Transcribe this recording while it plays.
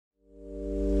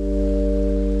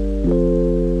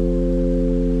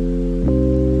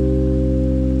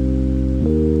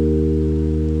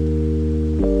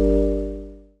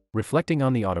Reflecting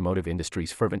on the automotive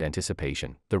industry's fervent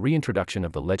anticipation, the reintroduction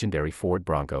of the legendary Ford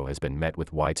Bronco has been met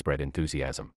with widespread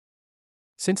enthusiasm.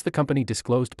 Since the company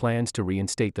disclosed plans to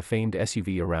reinstate the famed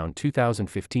SUV around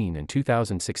 2015 and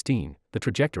 2016, the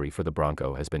trajectory for the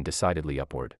Bronco has been decidedly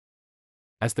upward.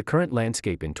 As the current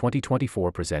landscape in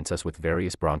 2024 presents us with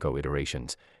various Bronco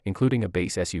iterations, including a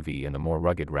base SUV and the more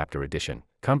rugged Raptor edition,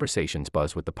 conversations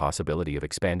buzz with the possibility of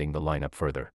expanding the lineup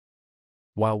further.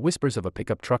 While whispers of a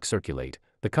pickup truck circulate,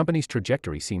 the company's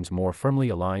trajectory seems more firmly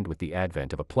aligned with the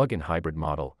advent of a plug-in hybrid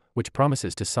model, which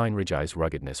promises to synergize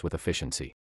ruggedness with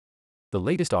efficiency. The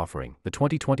latest offering, the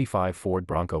 2025 Ford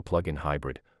Bronco plug-in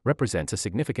hybrid, represents a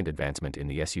significant advancement in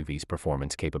the SUV's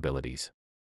performance capabilities.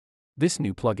 This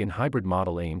new plug-in hybrid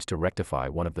model aims to rectify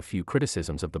one of the few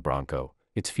criticisms of the Bronco,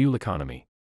 its fuel economy.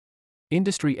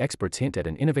 Industry experts hint at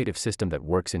an innovative system that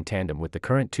works in tandem with the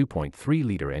current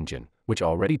 2.3-liter engine, which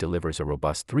already delivers a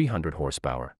robust 300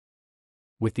 horsepower.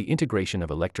 With the integration of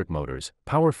electric motors,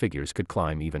 power figures could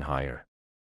climb even higher.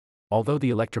 Although the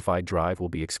electrified drive will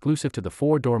be exclusive to the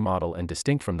four-door model and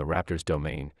distinct from the Raptor's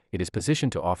domain, it is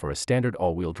positioned to offer a standard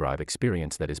all-wheel drive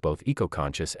experience that is both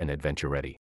eco-conscious and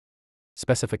adventure-ready.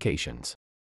 Specifications: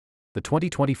 the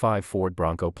 2025 Ford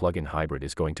Bronco plug-in hybrid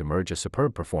is going to merge a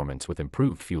superb performance with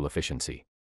improved fuel efficiency.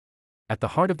 At the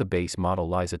heart of the base model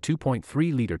lies a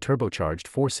 2.3-liter turbocharged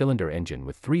four-cylinder engine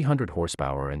with 300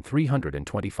 horsepower and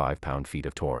 325 pound-feet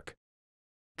of torque.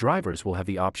 Drivers will have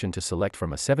the option to select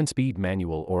from a 7-speed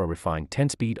manual or a refined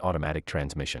 10-speed automatic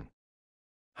transmission.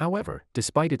 However,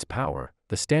 despite its power,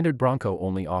 the standard Bronco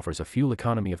only offers a fuel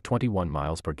economy of 21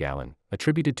 miles per gallon,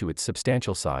 attributed to its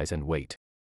substantial size and weight.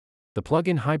 The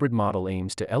plug-in hybrid model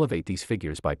aims to elevate these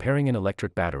figures by pairing an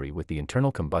electric battery with the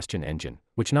internal combustion engine,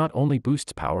 which not only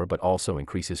boosts power but also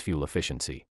increases fuel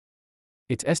efficiency.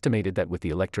 It's estimated that with the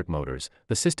electric motors,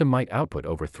 the system might output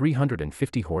over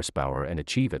 350 horsepower and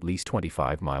achieve at least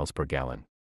 25 miles per gallon.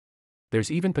 There's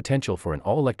even potential for an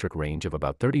all-electric range of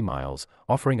about 30 miles,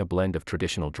 offering a blend of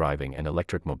traditional driving and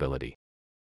electric mobility.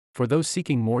 For those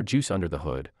seeking more juice under the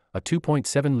hood, a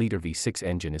 2.7-liter V6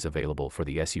 engine is available for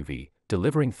the SUV,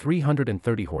 delivering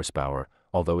 330 horsepower,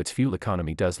 although its fuel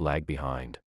economy does lag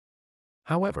behind.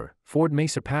 However, Ford may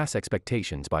surpass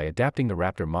expectations by adapting the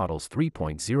Raptor model's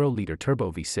 3.0-liter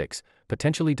turbo V6,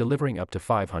 potentially delivering up to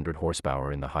 500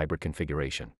 horsepower in the hybrid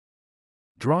configuration.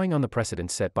 Drawing on the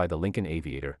precedent set by the Lincoln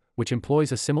Aviator, which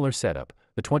employs a similar setup,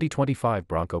 the 2025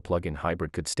 Bronco plug-in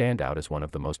hybrid could stand out as one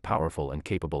of the most powerful and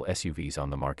capable SUVs on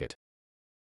the market.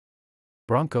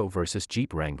 Bronco vs.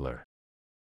 Jeep Wrangler.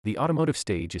 The automotive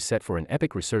stage is set for an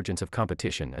epic resurgence of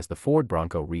competition as the Ford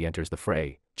Bronco re-enters the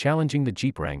fray, challenging the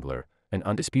Jeep Wrangler, an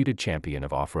undisputed champion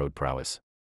of off-road prowess.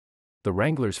 The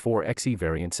Wrangler's 4xe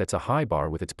variant sets a high bar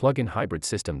with its plug-in hybrid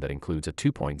system that includes a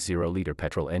 2.0-liter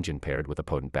petrol engine paired with a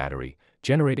potent battery,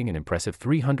 generating an impressive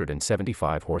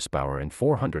 375 horsepower and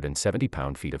 470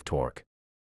 pound-feet of torque.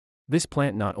 This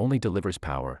plant not only delivers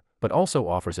power, but also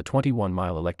offers a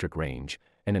 21-mile electric range,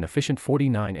 and an efficient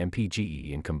 49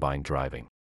 mpge in combined driving.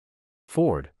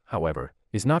 Ford, however,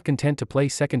 is not content to play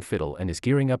second fiddle and is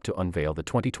gearing up to unveil the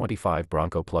 2025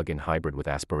 Bronco plug-in hybrid with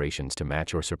aspirations to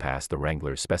match or surpass the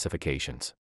Wrangler's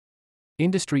specifications.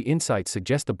 Industry insights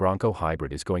suggest the Bronco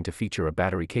hybrid is going to feature a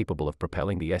battery capable of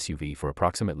propelling the SUV for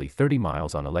approximately 30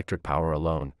 miles on electric power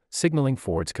alone, signaling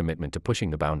Ford's commitment to pushing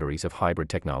the boundaries of hybrid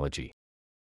technology.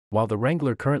 While the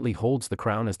Wrangler currently holds the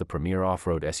crown as the premier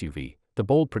off-road SUV, the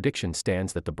bold prediction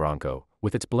stands that the Bronco,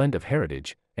 with its blend of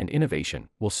heritage and innovation,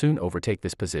 will soon overtake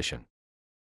this position.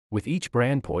 With each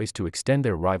brand poised to extend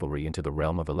their rivalry into the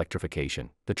realm of electrification,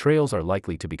 the trails are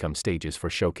likely to become stages for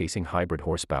showcasing hybrid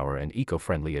horsepower and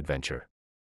eco-friendly adventure.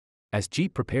 As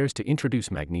Jeep prepares to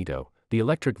introduce Magneto, the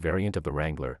electric variant of the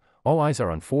Wrangler, all eyes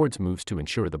are on Ford's moves to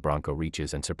ensure the Bronco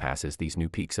reaches and surpasses these new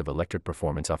peaks of electric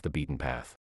performance off the beaten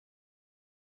path.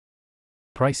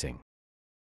 Pricing.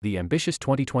 The ambitious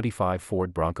 2025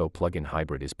 Ford Bronco plug-in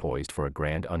hybrid is poised for a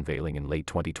grand unveiling in late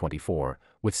 2024,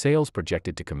 with sales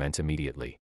projected to commence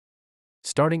immediately.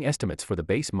 Starting estimates for the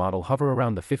base model hover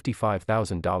around the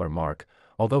 $55,000 mark,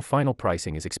 although final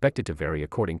pricing is expected to vary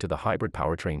according to the hybrid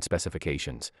powertrain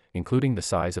specifications, including the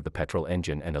size of the petrol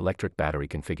engine and electric battery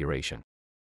configuration.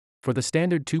 For the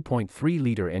standard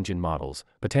 2.3-liter engine models,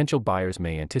 potential buyers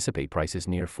may anticipate prices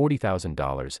near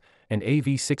 $40,000, and a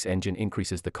V6 engine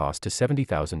increases the cost to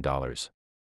 $70,000.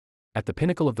 At the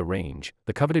pinnacle of the range,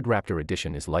 the coveted Raptor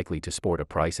edition is likely to sport a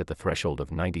price at the threshold of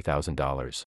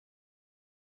 $90,000.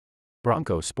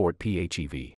 Bronco Sport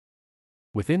PHEV.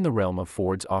 Within the realm of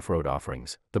Ford's off-road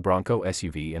offerings, the Bronco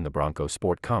SUV and the Bronco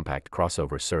Sport compact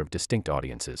crossover serve distinct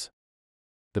audiences.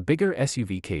 The bigger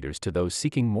SUV caters to those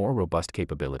seeking more robust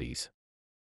capabilities.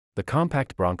 The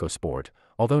compact Bronco Sport,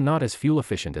 although not as fuel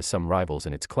efficient as some rivals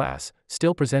in its class,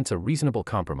 still presents a reasonable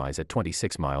compromise at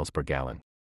 26 miles per gallon.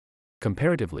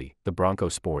 Comparatively, the Bronco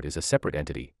Sport is a separate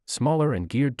entity, smaller and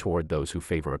geared toward those who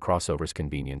favor a crossover's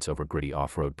convenience over gritty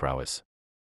off-road prowess.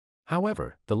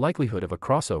 However, the likelihood of a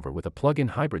crossover with a plug-in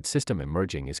hybrid system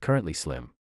emerging is currently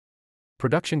slim.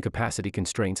 Production capacity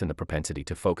constraints and the propensity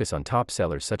to focus on top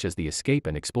sellers such as the Escape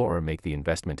and Explorer make the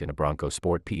investment in a Bronco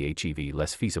Sport PHEV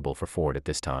less feasible for Ford at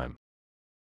this time.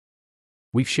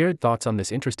 We've shared thoughts on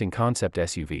this interesting concept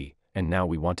SUV, and now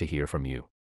we want to hear from you.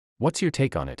 What's your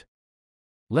take on it?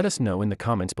 Let us know in the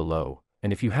comments below,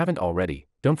 and if you haven't already,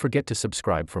 don't forget to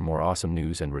subscribe for more awesome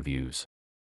news and reviews.